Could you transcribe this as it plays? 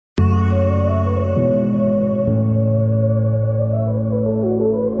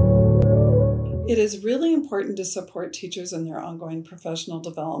It is really important to support teachers in their ongoing professional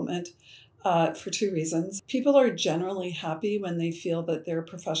development for two reasons. People are generally happy when they feel that their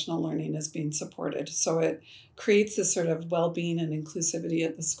professional learning is being supported. So it creates this sort of well-being and inclusivity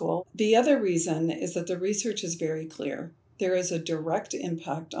at the school. The other reason is that the research is very clear. There is a direct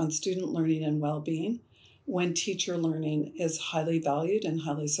impact on student learning and well-being when teacher learning is highly valued and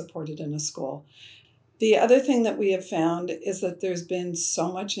highly supported in a school. The other thing that we have found is that there's been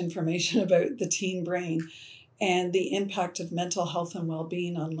so much information about the teen brain and the impact of mental health and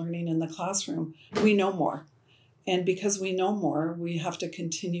well-being on learning in the classroom. We know more. And because we know more, we have to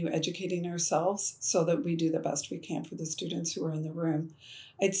continue educating ourselves so that we do the best we can for the students who are in the room.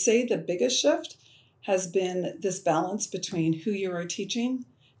 I'd say the biggest shift has been this balance between who you are teaching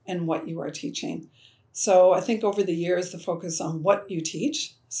and what you are teaching. So I think over the years, the focus on what you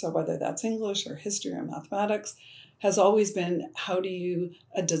teach, so whether that's English or history or mathematics, has always been how do you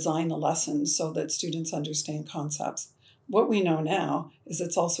design a lesson so that students understand concepts. What we know now is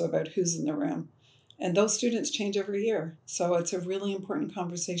it's also about who's in the room. And those students change every year. So it's a really important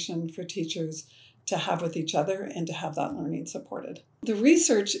conversation for teachers to have with each other and to have that learning supported. The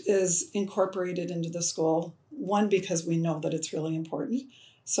research is incorporated into the school, one, because we know that it's really important.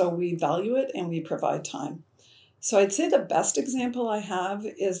 So we value it and we provide time. So I'd say the best example I have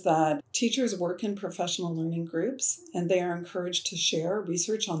is that teachers work in professional learning groups and they are encouraged to share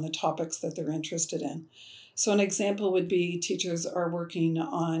research on the topics that they're interested in. So an example would be teachers are working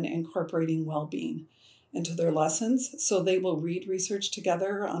on incorporating well-being into their lessons. So they will read research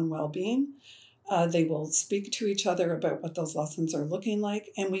together on well-being. They will speak to each other about what those lessons are looking like.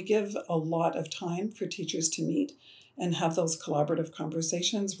 And we give a lot of time for teachers to meet and have those collaborative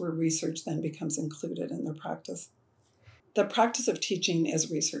conversations where research then becomes included in their practice. The practice of teaching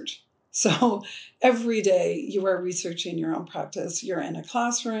is research. So every day you are researching your own practice. You're in a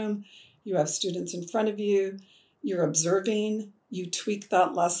classroom, you have students in front of you, you're observing, you tweak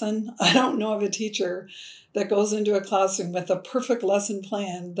that lesson. I don't know of a teacher that goes into a classroom with a perfect lesson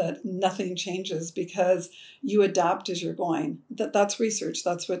plan that nothing changes because you adapt as you're going. That's research.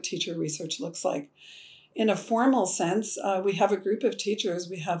 That's what teacher research looks like. In a formal sense, we have a group of teachers,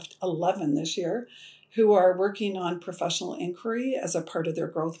 we have 11 this year, who are working on professional inquiry as a part of their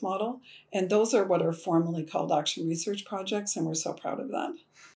growth model. And those are what are formally called action research projects, and we're so proud of that.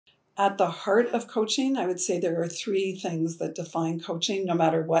 At the heart of coaching, I would say there are three things that define coaching, no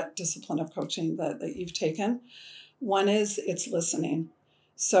matter what discipline of coaching that you've taken. One is it's listening.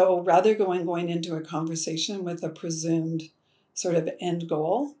 So rather going into a conversation with a presumed sort of end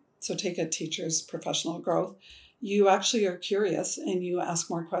goal, so take a teacher's professional growth, you actually are curious and you ask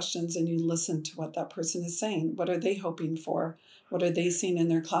more questions and you listen to what that person is saying. What are they hoping for? What are they seeing in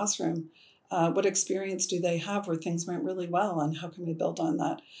their classroom? What experience do they have where things went really well and how can we build on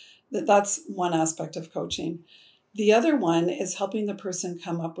that? That's one aspect of coaching. The other one is helping the person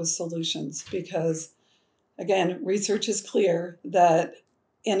come up with solutions because, again, research is clear that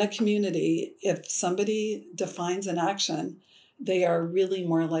in a community, if somebody defines an action, they are really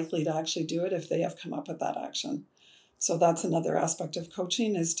more likely to actually do it if they have come up with that action. So that's another aspect of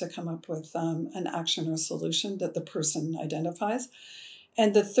coaching is to come up with an action or solution that the person identifies.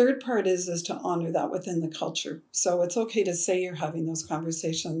 And the third part is to honor that within the culture. So it's okay to say you're having those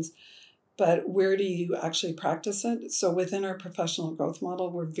conversations, but where do you actually practice it? So within our professional growth model,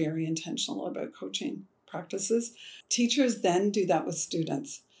 we're very intentional about coaching practices. Teachers then do that with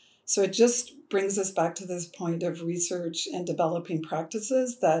students. So it just brings us back to this point of research and developing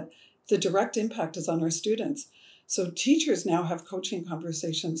practices that the direct impact is on our students. So teachers now have coaching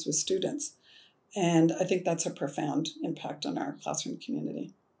conversations with students. And I think that's a profound impact on our classroom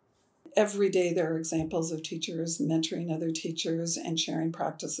community. Every day there are examples of teachers mentoring other teachers and sharing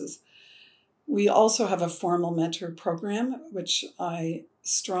practices. We also have a formal mentor program, which I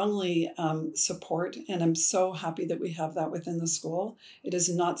strongly support, and I'm so happy that we have that within the school. It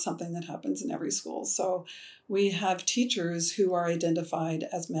is not something that happens in every school. So we have teachers who are identified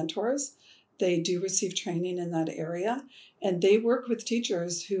as mentors. They do receive training in that area, and they work with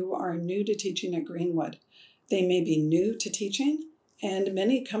teachers who are new to teaching at Greenwood. They may be new to teaching, and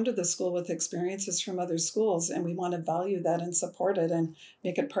many come to the school with experiences from other schools, and we want to value that and support it and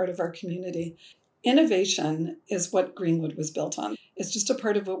make it part of our community. Innovation is what Greenwood was built on. It's just a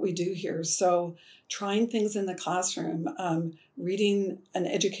part of what we do here. So trying things in the classroom, reading an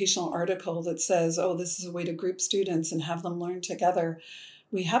educational article that says, oh, this is a way to group students and have them learn together.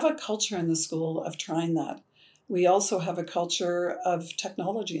 We have a culture in the school of trying that. We also have a culture of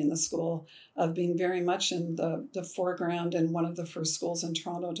technology in the school, of being very much in the foreground and one of the first schools in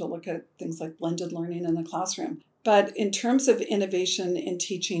Toronto to look at things like blended learning in the classroom. But in terms of innovation in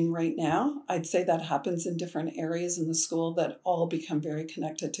teaching right now, I'd say that happens in different areas in the school that all become very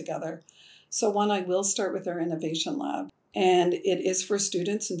connected together. So one, I will start with our innovation lab, and it is for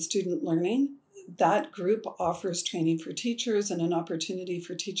students and student learning. That group offers training for teachers and an opportunity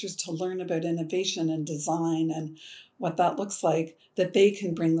for teachers to learn about innovation and design and what that looks like, that they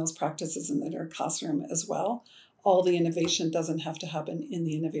can bring those practices into their classroom as well. All the innovation doesn't have to happen in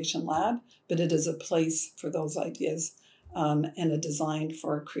the innovation lab, but it is a place for those ideas and a design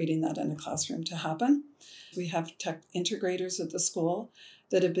for creating that in a classroom to happen. We have tech integrators at the school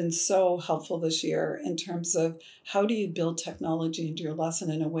that have been so helpful this year in terms of how do you build technology into your lesson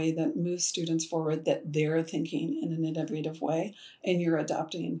in a way that moves students forward, that they're thinking in an innovative way, and you're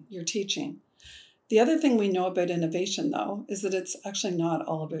adapting your teaching. The other thing we know about innovation, though, is that it's actually not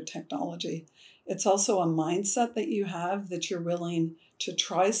all about technology. It's also a mindset that you have, that you're willing to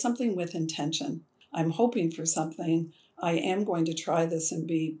try something with intention. I'm hoping for something. I am going to try this and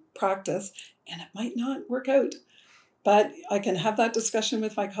be practice, and it might not work out. But I can have that discussion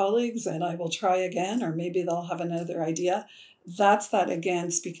with my colleagues and I will try again, or maybe they'll have another idea. That's that,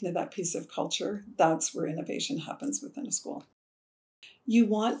 again, speaking of that piece of culture, that's where innovation happens within a school. You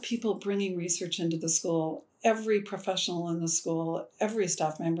want people bringing research into the school. Every professional in the school, every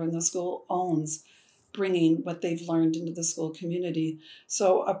staff member in the school owns bringing what they've learned into the school community.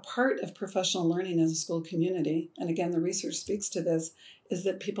 So a part of professional learning in a school community, and again, the research speaks to this, is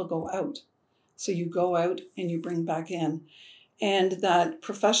that people go out. So you go out and you bring back in. And that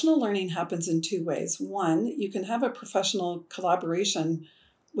professional learning happens in two ways. One, you can have a professional collaboration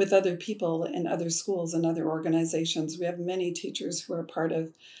with other people in other schools and other organizations. We have many teachers who are part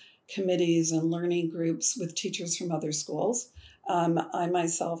of committees and learning groups with teachers from other schools. I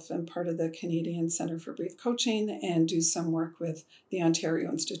myself am part of the Canadian Centre for Brief Coaching and do some work with the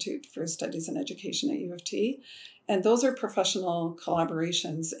Ontario Institute for Studies and Education at U of T. And those are professional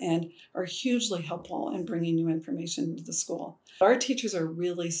collaborations and are hugely helpful in bringing new information into the school. Our teachers are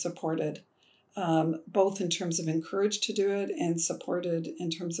really supported, both in terms of encouraged to do it and supported in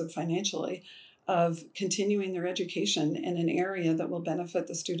terms of financially, of continuing their education in an area that will benefit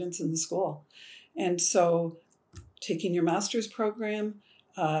the students in the school. And so taking your master's program,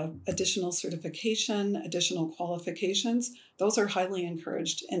 additional certification, additional qualifications, those are highly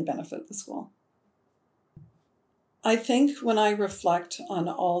encouraged and benefit the school. I think when I reflect on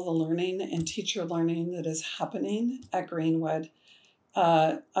all the learning and teacher learning that is happening at Greenwood,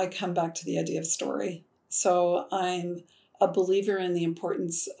 I come back to the idea of story. So I'm a believer in the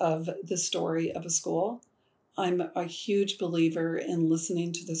importance of the story of a school. I'm a huge believer in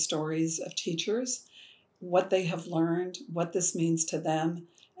listening to the stories of teachers, what they have learned, what this means to them,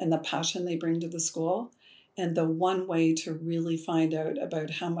 and the passion they bring to the school. And the one way to really find out about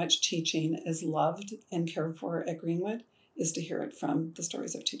how much teaching is loved and cared for at Greenwood is to hear it from the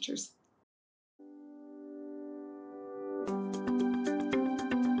stories of teachers.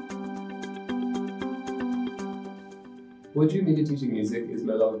 What drew me to teaching music is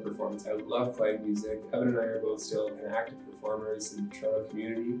my love of performance. I love playing music. Evan and I are both still kind of active performers in the Toronto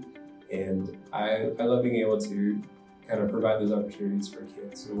community, and I love being able to kind of provide those opportunities for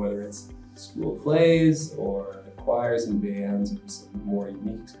kids. So whether it's school plays or choirs and bands or some more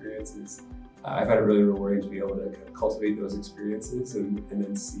unique experiences, I find it really rewarding to be able to kind of cultivate those experiences and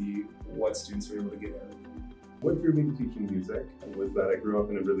then see what students are able to get out of them. What drew me to teaching music was that I grew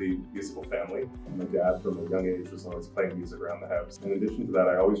up in a really musical family. My dad, from a young age, was always playing music around the house. In addition to that,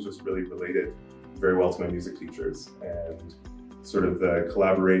 I always just really related very well to my music teachers, and sort of the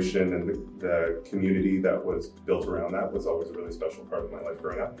collaboration and the community that was built around that was always a really special part of my life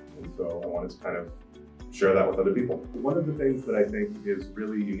growing up. And so I wanted to kind of share that with other people. One of the things that I think is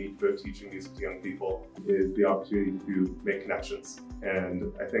really unique about teaching music to young people is the opportunity to make connections.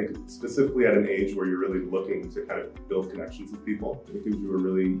 And I think specifically at an age where you're really looking to kind of build connections with people, it gives you a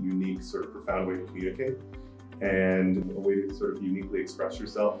really unique, sort of profound way to communicate and a way to sort of uniquely express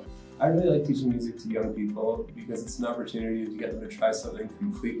yourself. I really like teaching music to young people because it's an opportunity to get them to try something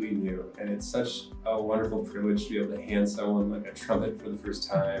completely new. And it's such a wonderful privilege to be able to hand someone like a trumpet for the first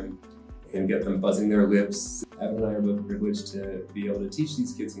time and get them buzzing their lips. Evan and I are both privileged to be able to teach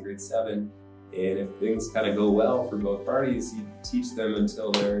these kids in grade 7. And if things kind of go well for both parties, you teach them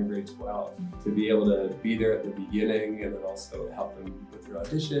until they're in grade 12. To be able to be there at the beginning and then also help them with their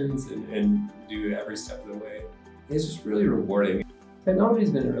auditions and do every step of the way, it's just really rewarding. Technology has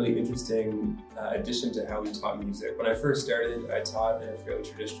been a really interesting addition to how we taught music. When I first started, I taught in a fairly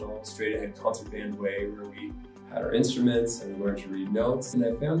traditional, straight-ahead concert band way where we had our instruments and we learned to read notes. And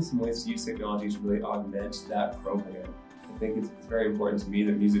I found some ways to use technology to really augment that program. I think it's very important to me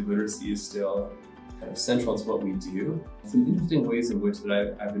that music literacy is still kind of central to what we do. Some interesting ways in which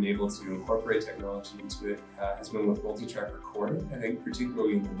that I've been able to incorporate technology into it has been with multi-track recording. I think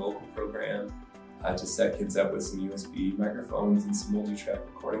particularly in the local program, to set kids up with some USB microphones and some multi-track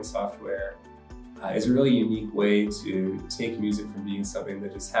recording software is a really unique way to take music from being something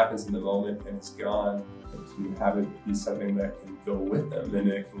that just happens in the moment and is gone, to have it be something that can go with them, and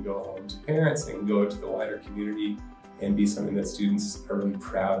it can go home to parents and go to the wider community and be something that students are really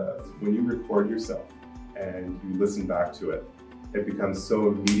proud of. When you record yourself and you listen back to it, it becomes so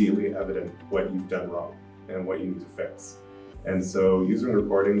immediately evident what you've done wrong and what you need to fix. And so using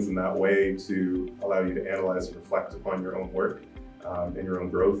recordings in that way to allow you to analyze and reflect upon your own work and your own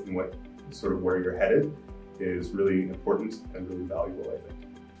growth and what sort of where you're headed is really important and really valuable, I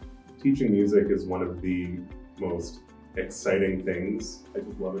think. Teaching music is one of the most exciting things. I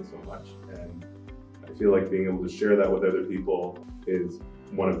just love it so much. And I feel like being able to share that with other people is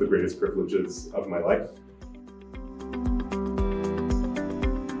one of the greatest privileges of my life.